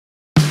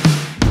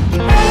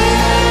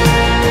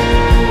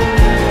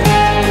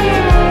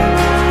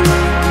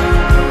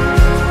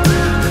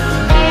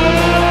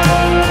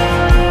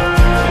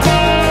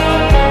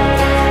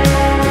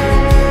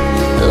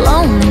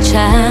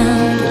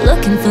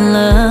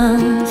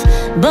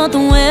but the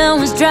well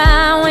was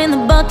dry when the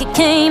bucket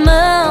came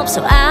up.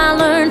 So I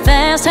learned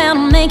fast how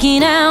to make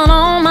it out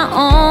on my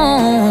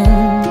own.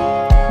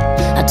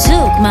 I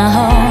took my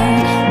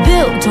heart,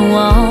 built a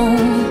wall,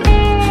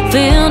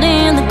 filled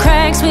in the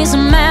cracks with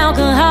some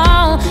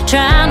alcohol,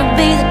 trying to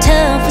be the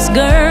toughest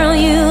girl